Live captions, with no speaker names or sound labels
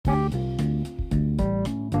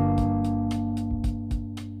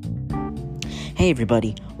Hey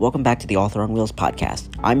everybody, welcome back to the Author on Wheels podcast.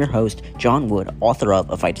 I'm your host, John Wood, author of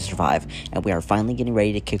A Fight to Survive, and we are finally getting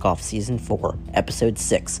ready to kick off Season 4, Episode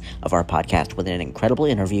 6 of our podcast with an incredible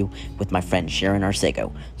interview with my friend Sharon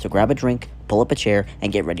Arsego. So grab a drink, pull up a chair,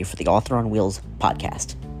 and get ready for the Author on Wheels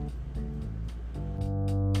podcast.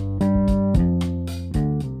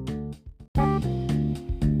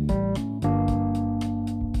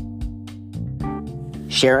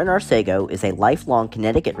 Sharon Arsego is a lifelong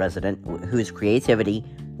Connecticut resident whose creativity,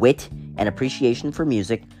 wit, and appreciation for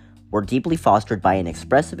music were deeply fostered by an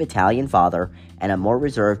expressive Italian father and a more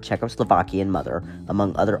reserved Czechoslovakian mother,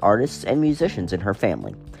 among other artists and musicians in her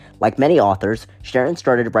family. Like many authors, Sharon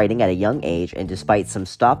started writing at a young age and, despite some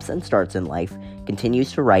stops and starts in life,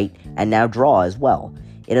 continues to write and now draw as well.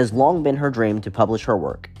 It has long been her dream to publish her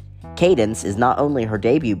work. Cadence is not only her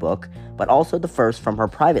debut book, but also the first from her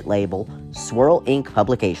private label, Swirl Ink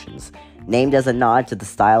Publications, named as a nod to the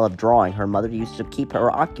style of drawing her mother used to keep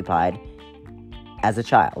her occupied as a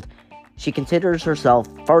child. She considers herself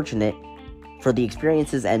fortunate for the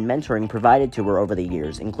experiences and mentoring provided to her over the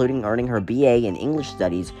years, including earning her BA in English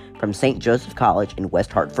Studies from St. Joseph College in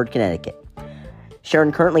West Hartford, Connecticut.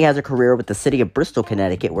 Sharon currently has a career with the city of Bristol,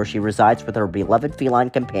 Connecticut, where she resides with her beloved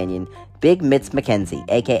feline companion, Big Mitts McKenzie,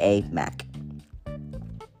 aka Mac.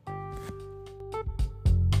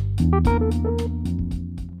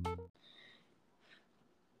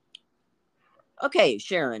 Okay,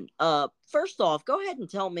 Sharon, first off, go ahead and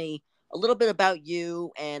tell me a little bit about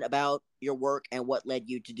you and about your work and what led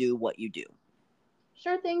you to do what you do.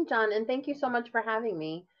 Sure thing, John, and thank you so much for having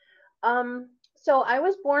me. So I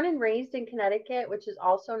was born and raised in Connecticut, which is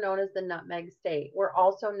also known as the Nutmeg State. We're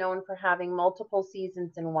also known for having multiple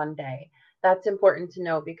seasons in one day. That's important to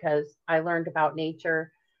know because I learned about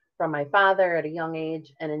nature from my father at a young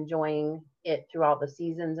age and enjoying it through all the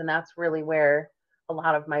seasons. And that's really where a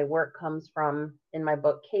lot of my work comes from in my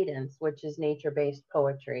book Cadence, which is nature-based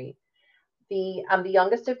poetry. I'm the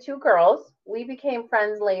youngest of two girls. We became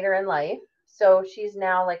friends later in life. So she's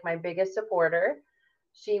now like my biggest supporter.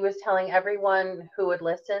 She was telling everyone who would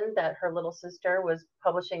listen that her little sister was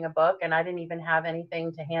publishing a book, and I didn't even have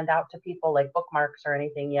anything to hand out to people like bookmarks or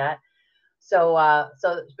anything yet. But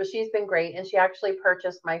she's been great, and she actually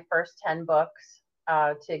purchased my first 10 books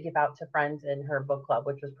to give out to friends in her book club,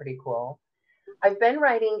 which was pretty cool. I've been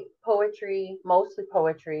writing poetry, mostly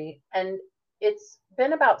poetry, and it's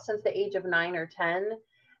been about since the age of 9 or 10.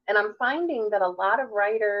 And I'm finding that a lot of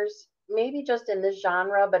writers, maybe just in this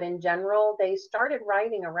genre, but in general, they started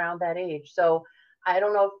writing around that age. So I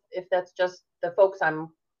don't know if that's just the folks I'm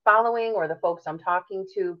following or the folks I'm talking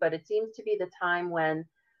to, but it seems to be the time when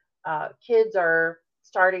kids are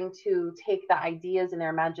starting to take the ideas in their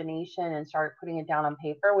imagination and start putting it down on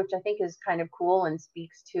paper, which I think is kind of cool and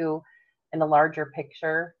speaks to, in the larger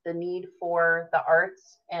picture, the need for the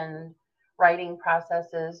arts and writing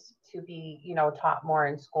processes to be, taught more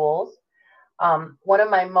in schools. One of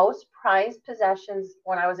my most prized possessions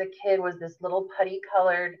when I was a kid was this little putty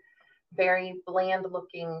colored, very bland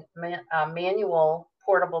looking manual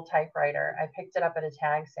portable typewriter. I picked it up at a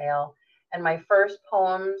tag sale, and my first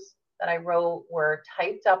poems that I wrote were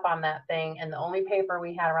typed up on that thing. And the only paper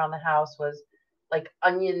we had around the house was like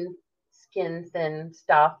onion skin thin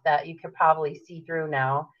stuff that you could probably see through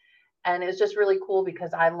now. And it was just really cool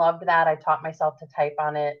because I loved that. I taught myself to type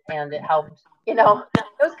on it, and it helped, it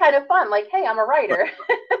was kind of fun. Like, hey, I'm a writer.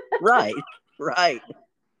 Right, right.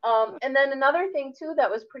 And then another thing too that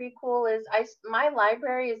was pretty cool is my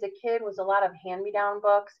library as a kid was a lot of hand-me-down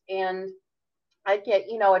books, and I'd get,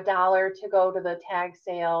 $1 to go to the tag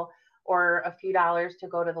sale or a few dollars to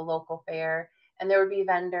go to the local fair. And there would be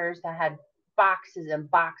vendors that had boxes and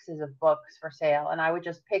boxes of books for sale. And I would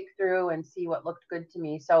just pick through and see what looked good to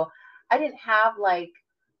me. So I didn't have like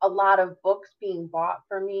a lot of books being bought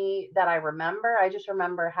for me that I remember. I just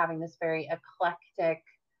remember having this very eclectic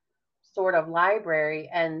sort of library.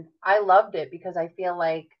 And I loved it because I feel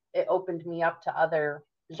like it opened me up to other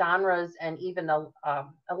genres and even a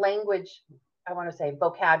language, I want to say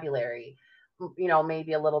vocabulary,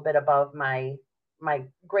 maybe a little bit above my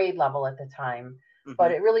grade level at the time. Mm-hmm.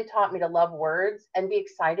 But it really taught me to love words and be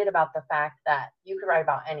excited about the fact that you could write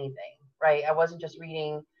about anything, right? I wasn't just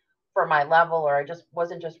reading for my level, or I just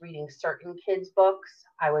wasn't just reading certain kids' books.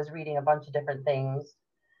 I was reading a bunch of different things.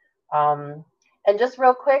 And just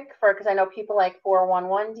real quick, because I know people like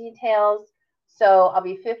 411 details. So I'll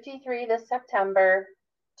be 53 this September,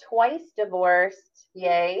 twice divorced.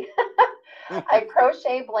 Yay. I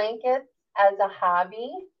crochet blankets as a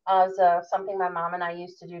hobby, as something my mom and I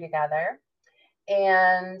used to do together.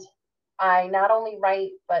 And I not only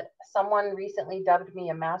write, but someone recently dubbed me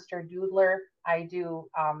a master doodler. I do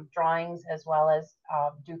drawings as well as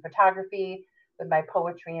do photography with my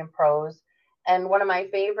poetry and prose. And one of my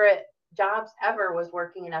favorite jobs ever was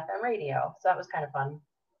working in FM radio. So that was kind of fun.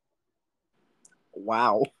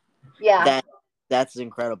 Wow, Yeah. that that's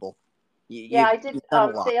incredible. You Yeah, you I did you've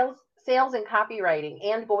done a lot. sales and copywriting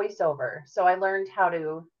and voiceover. So I learned how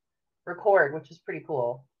to record, which is pretty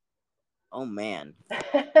cool. Oh man,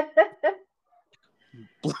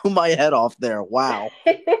 blew my head off there. Wow.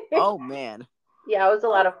 Oh man. Yeah, it was a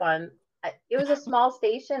lot Oh, of fun. It was a small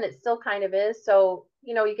station. It still kind of is. So,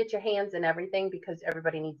 you get your hands in everything because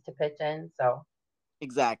everybody needs to pitch in. So,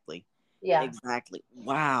 exactly. yeah. Exactly.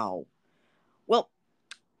 Wow. Well,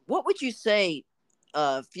 what would you say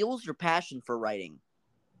fuels your passion for writing?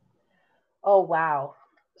 Oh, wow.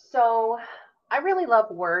 So, I really love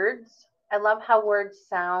words. I love how words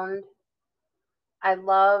sound. I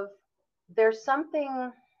love, there's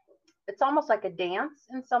something, it's almost like a dance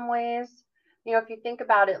in some ways. If you think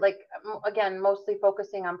about it, like, again, mostly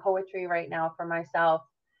focusing on poetry right now for myself,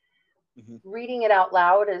 Hmm. reading it out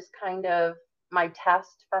loud is kind of my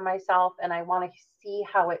test for myself, and I want to see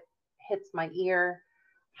how it hits my ear,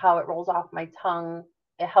 how it rolls off my tongue.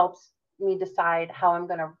 It helps me decide how I'm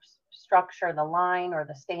going to structure the line or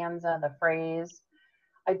the stanza, the phrase.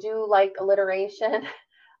 I do like alliteration.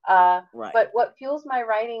 uh, Right. but what fuels my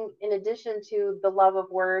writing, in addition to the love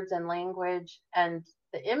of words and language and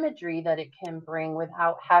the imagery that it can bring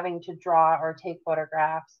without having to draw or take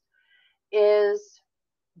photographs, is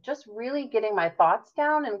just really getting my thoughts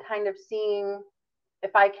down and kind of seeing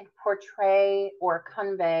if I can portray or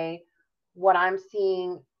convey what I'm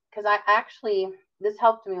seeing. Because this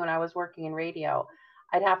helped me when I was working in radio.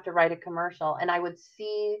 I'd have to write a commercial, and I would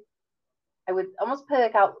almost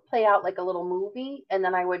play out like a little movie, and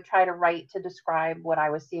then I would try to write to describe what I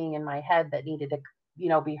was seeing in my head that needed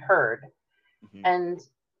to, be heard. Hmm. And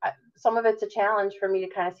some of it's a challenge for me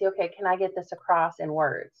to kind of see, okay, can I get this across in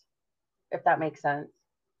words, if that makes sense?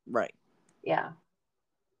 Right. Yeah.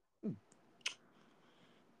 Hmm.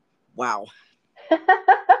 Wow.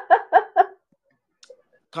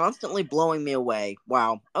 Constantly blowing me away.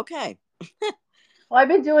 Wow. Okay. Well, I've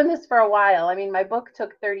been doing this for a while. I mean, my book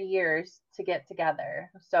took 30 years to get together.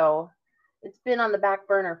 So it's been on the back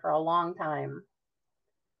burner for a long time.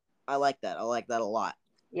 I like that. I like that a lot.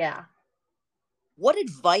 Yeah. What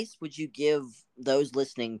advice would you give those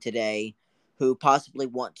listening today who possibly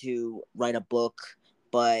want to write a book,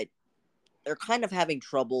 but they're kind of having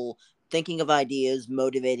trouble thinking of ideas,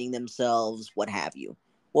 motivating themselves, what have you?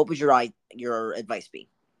 What would your advice be?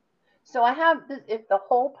 So I have this, if the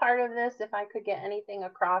whole part of this, if I could get anything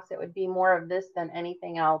across, it would be more of this than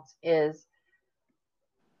anything else, is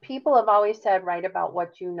people have always said write about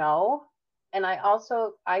what you know. And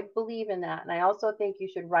I believe in that. And I also think you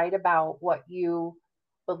should write about what you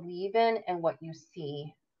believe in and what you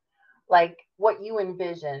see, like what you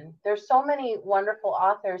envision. There's so many wonderful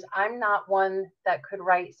authors. I'm not one that could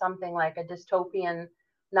write something like a dystopian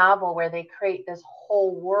novel where they create this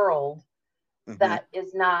whole world Hmm. that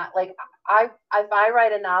is not like, if I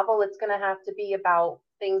write a novel, it's going to have to be about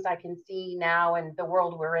things I can see now and the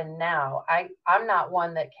world we're in now. I'm not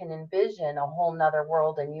one that can envision a whole nother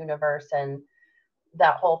world and universe and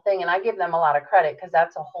that whole thing. And I give them a lot of credit because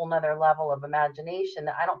that's a whole nother level of imagination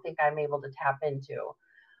that I don't think I'm able to tap into.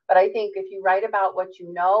 But I think if you write about what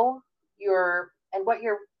you know, and what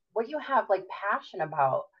you have like passion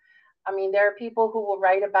about. I mean, there are people who will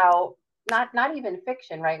write about not even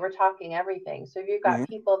fiction, right? We're talking everything. So if you've got Hmm.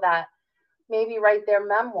 people that maybe write their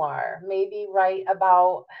memoir, maybe write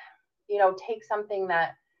about, take something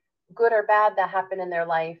that good or bad that happened in their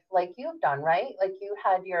life, like you've done, right? Like you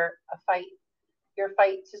had your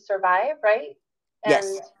fight to survive, right?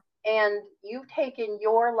 Yes. And you've taken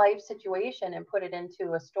your life situation and put it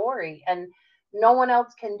into a story, and no one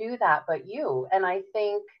else can do that but you. And I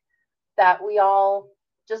think that we all,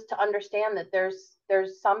 just to understand that there's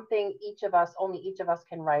something only each of us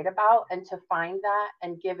can write about, and to find that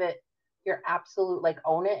and give it your absolute, like,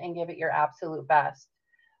 own it and give it your absolute best.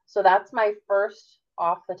 So that's my first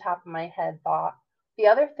off the top of my head thought. The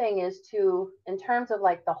other thing is, to in terms of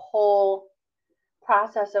like the whole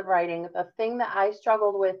process of writing, the thing that I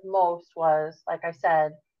struggled with most was, like I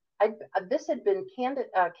said, this had been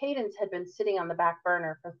cadence had been sitting on the back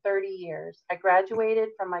burner for 30 years. I graduated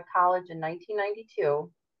from my college in 1992.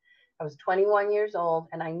 I was 21 years old,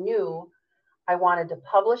 and I knew I wanted to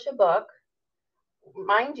publish a book.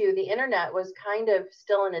 Mind you, the internet was kind of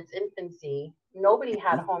still in its infancy. Nobody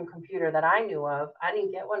had a Mhm. home computer that I knew of. I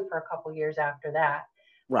didn't get one for a couple years after that.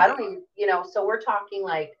 I Right. don't even, so we're talking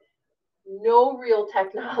like no real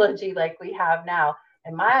technology like we have now.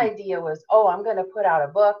 And my idea was, oh, I'm going to put out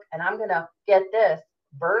a book and I'm going to get this,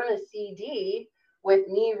 burn a CD with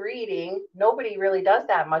me reading. Nobody really does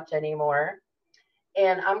that much anymore.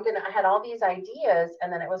 And I had all these ideas.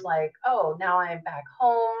 And then it was like, oh, now I'm back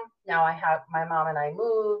home. Now I have my mom and I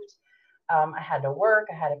moved. I had to work,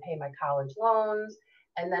 I had to pay my college loans.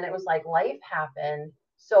 And then it was like life happened.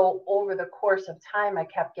 So over the course of time, I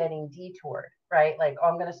kept getting detoured, right? Like, oh,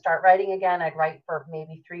 I'm going to start writing again. I'd write for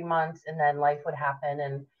maybe 3 months and then life would happen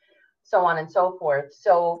and so on and so forth.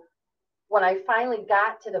 So when I finally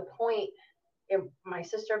got to the point, my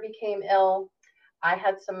sister became ill. I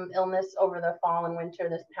had some illness over the fall and winter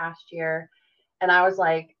this past year. And I was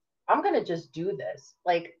like, I'm going to just do this.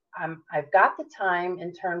 Like, I've got the time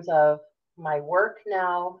in terms of my work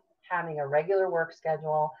now, having a regular work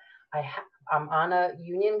schedule. I'm on a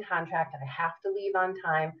union contract and I have to leave on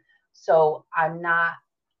time. So I'm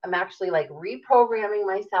actually like reprogramming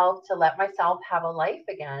myself to let myself have a life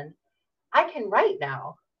again. I can write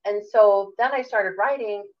now. And so then I started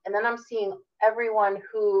writing, and then I'm seeing everyone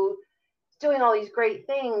who is doing all these great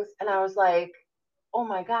things. And I was like, oh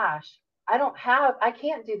my gosh, I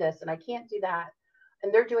can't do this and I can't do that.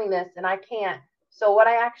 And they're doing this and I can't. So what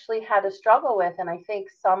I actually had to struggle with, and I'm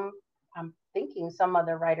thinking some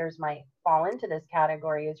other writers might fall into this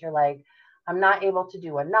category, is you're like, I'm not able to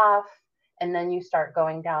do enough. And then you start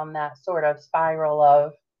going down that sort of spiral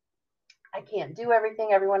of, I can't do everything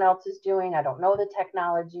everyone else is doing. I don't know the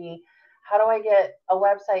technology. How do I get a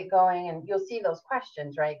website going? And you'll see those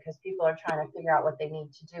questions, right? Because people are trying to figure out what they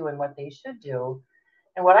need to do and what they should do.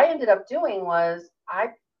 And what I ended up doing was I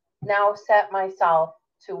now set myself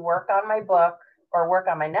to work on my book or work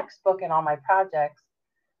on my next book and all my projects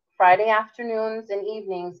Friday afternoons and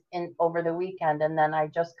evenings and over the weekend. And then I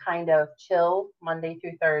just kind of chill Monday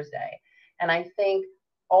through Thursday. And I think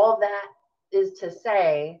all that is to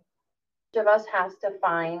say of us has to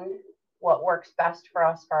find what works best for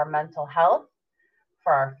us for our mental health,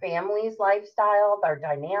 for our family's lifestyle, our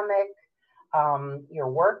dynamic, your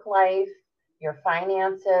work life, your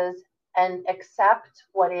finances, and accept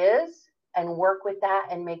what is and work with that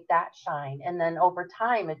and make that shine. And then over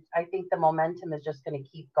time, I think the momentum is just going to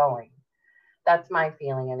keep going. That's my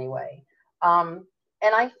feeling anyway. And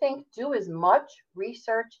I think do as much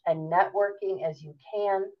research and networking as you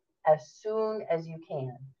can as soon as you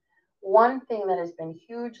can. One thing that has been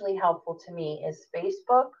hugely helpful to me is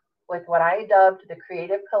Facebook with what I dubbed the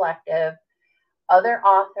Creative Collective, other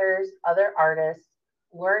authors, other artists,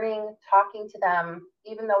 learning, talking to them,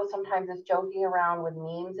 even though sometimes it's joking around with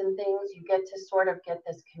memes and things, you get to sort of get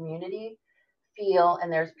this community feel.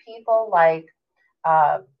 And there's people like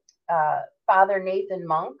uh, Father Nathan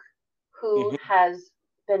Monk, who Hmm. has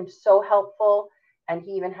been so helpful. And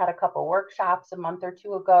he even had a couple workshops a month or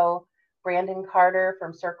two ago. Brandon Carter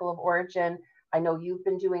from Circle of Origin. I know you've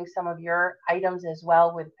been doing some of your items as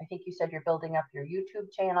well with, I think you said you're building up your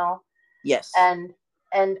YouTube channel. Yes. And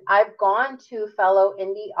I've gone to fellow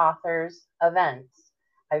indie authors events.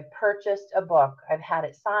 I've purchased a book. I've had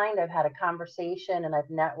it signed. I've had a conversation and I've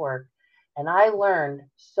networked. And I learned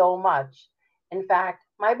so much. In fact,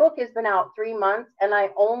 my book has been out 3 months and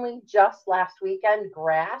I only just last weekend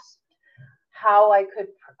grasped how I could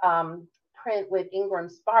print with Ingram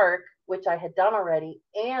Spark, which I had done already,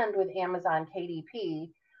 and with Amazon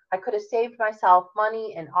KDP. I could have saved myself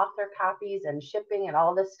money and author copies and shipping and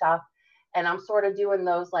all this stuff. And I'm sort of doing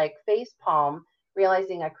those like face palm,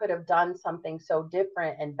 realizing I could have done something so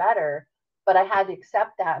different and better. But I had to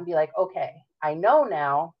accept that and be like, okay, I know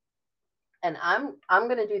now, and I'm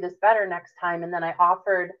going to do this better next time. And then I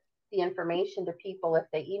offered the information to people if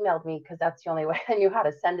they emailed me, because that's the only way I knew how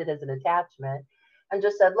to send it as an attachment, and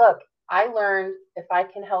just said, look, I learned, if I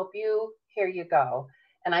can help you, here you go.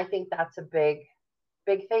 And I think that's a big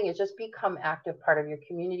thing, is just become active part of your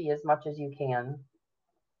community as much as you can.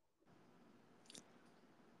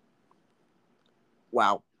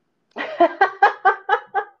 Wow.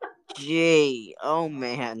 Gee. Oh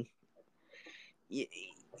man. You,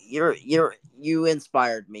 you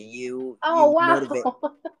inspired me. Oh, Motivate.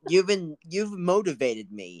 wow. You've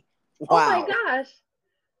motivated me. Oh my Wow. gosh.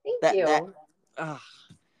 Thank That. you. Uh,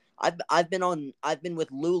 I've been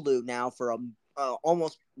with Lulu now for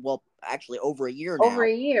almost, well, actually over a year Over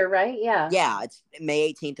now. a year, right? Yeah. Yeah, it's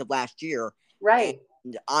May 18th of last year, and Right.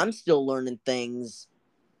 I'm still learning things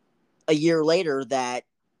a year later that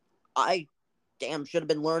I damn should have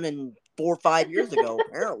been learning 4 or 5 years ago.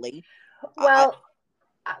 Apparently, I Well,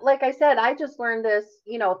 like I said, I just learned this,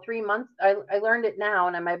 3 months. I learned it now,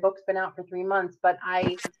 and my book's been out for 3 months. But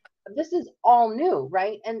this is all new,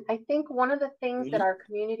 right? And I think one of the things that Mhm. our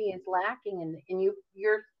community is lacking, and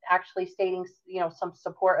you're actually stating, some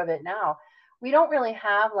support of it now. We don't really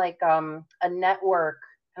have like a network.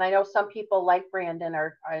 And I know some people like Brandon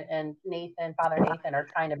and Nathan, Father Nathan, are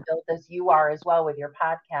trying to build this. You are as well with your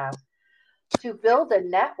podcast, to build a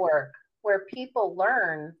network where people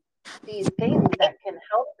learn these things that can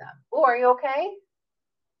help them. Oh, are you okay?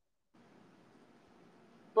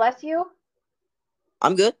 Bless you.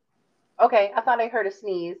 I'm good. Okay, I thought I heard a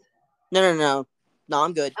sneeze. No, no, no. No,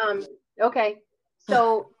 I'm good. Um, okay.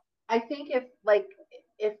 So I think if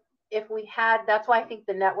if we had, that's why I think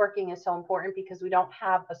the networking is so important, because we don't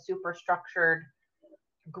have a super structured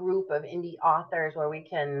group of indie authors where we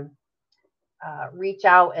can reach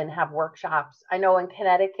out and have workshops. I know in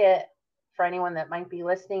Connecticut, for anyone that might be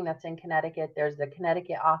listening that's in Connecticut, there's the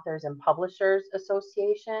Connecticut Authors and Publishers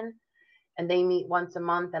Association, and they meet once a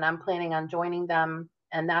month, and I'm planning on joining them.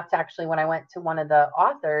 And that's actually when I went to one of the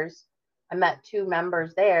authors, I met two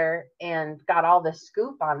members there and got all this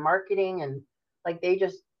scoop on marketing, and like they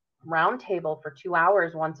just roundtable for 2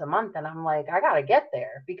 hours once a month. And I'm like, I gotta get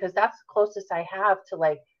there, because that's the closest I have to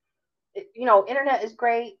like, internet is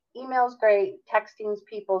great, email's great, texting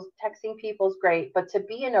people's great, but to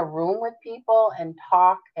be in a room with people and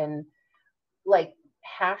talk and like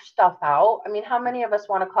hash stuff out. I mean, how many of us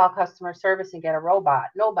want to call customer service and get a robot?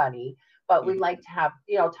 Nobody. But we'd Mhm. like to have,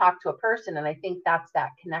 talk to a person. And I think that's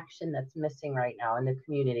that connection that's missing right now in the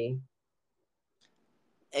community.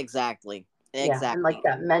 Exactly. Yeah. And like Exactly.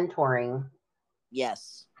 that mentoring.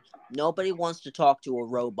 Yes. Nobody wants to talk to a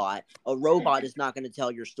robot. A robot is not going to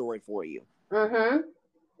tell your story for you. Mm-hmm.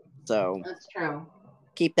 So That's true.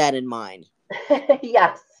 keep that in mind.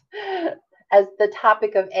 Yes. As the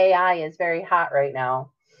topic of AI is very hot right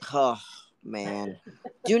now. Oh, man.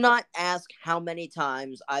 Do not ask how many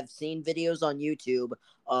times I've seen videos on YouTube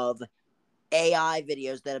of AI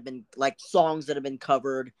videos that have been, like, songs that have been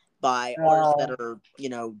covered by artists that Oh, are,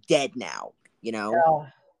 dead now. You know? oh.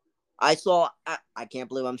 I can't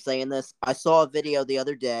believe I'm saying this. I saw a video the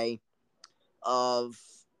other day of,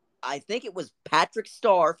 I think it was Patrick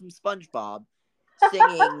Star from SpongeBob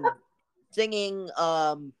singing, singing,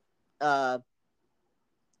 uh, a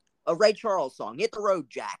Ray Charles song, "Hit the Road,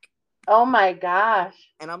 Jack." Oh my gosh.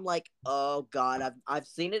 And I'm like, oh god, I've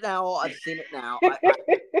seen it now. I've seen it now.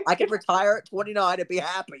 I could retire at 29 and be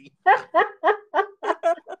happy.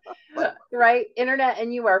 Right? Internet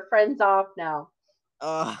and you are friends off now.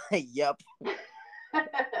 Yep.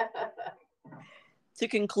 To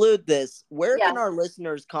conclude this, where can Yes. our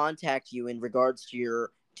listeners contact you in regards to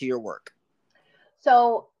your work?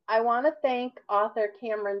 So I want to thank author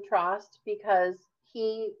Cameron Trost, because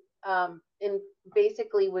he in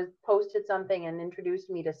basically was posted something and introduced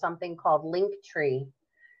me to something called Linktree.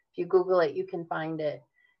 If you Google it, you can find it.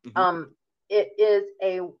 Hmm. Um, it is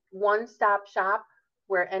a one-stop shop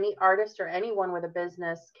where any artist or anyone with a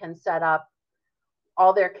business can set up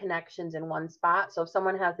all their connections in one spot. So if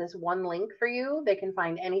someone has this one link for you, they can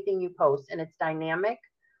find anything you post, and it's dynamic.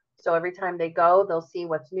 So every time they go, they'll see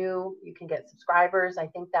what's new. You can get subscribers. I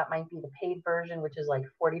think that might be the paid version, which is like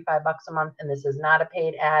 $45 a month. And this is not a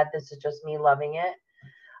paid ad. This is just me loving it.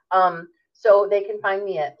 So they can find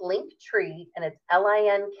me at Linktree, and it's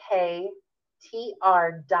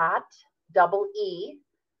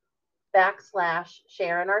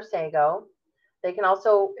linktr.ee/Sharon Arsego. They can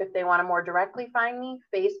also, if they want to more directly find me,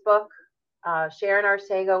 Facebook, Sharon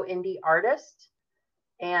Arsego Indie Artist,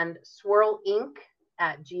 and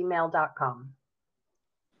swirlinc@gmail.com.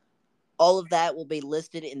 All of that will be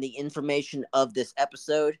listed in the information of this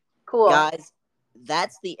episode. Cool. Guys,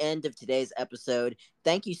 that's the end of today's episode.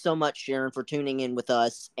 Thank you so much, Sharon, for tuning in with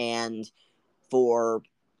us and for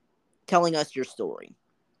telling us your story.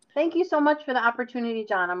 Thank you so much for the opportunity,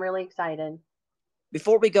 John. I'm really excited.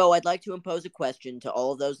 Before we go, I'd like to impose a question to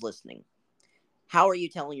all of those listening. How are you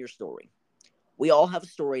telling your story? We all have a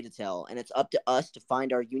story to tell, and it's up to us to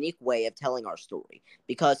find our unique way of telling our story.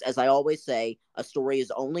 Because, as I always say, a story is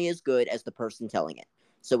only as good as the person telling it.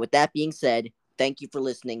 So with that being said, thank you for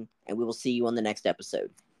listening, and we will see you on the next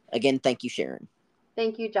episode. Again, thank you, Sharon.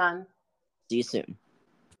 Thank you, John. See you soon.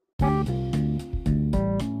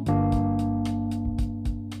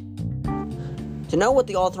 To know what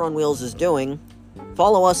the Author on Wheels is doing,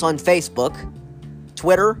 follow us on Facebook,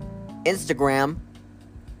 Twitter, Instagram,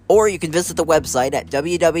 or you can visit the website at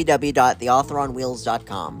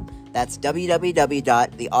www.theauthoronwheels.com. That's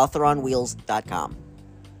www.theauthoronwheels.com.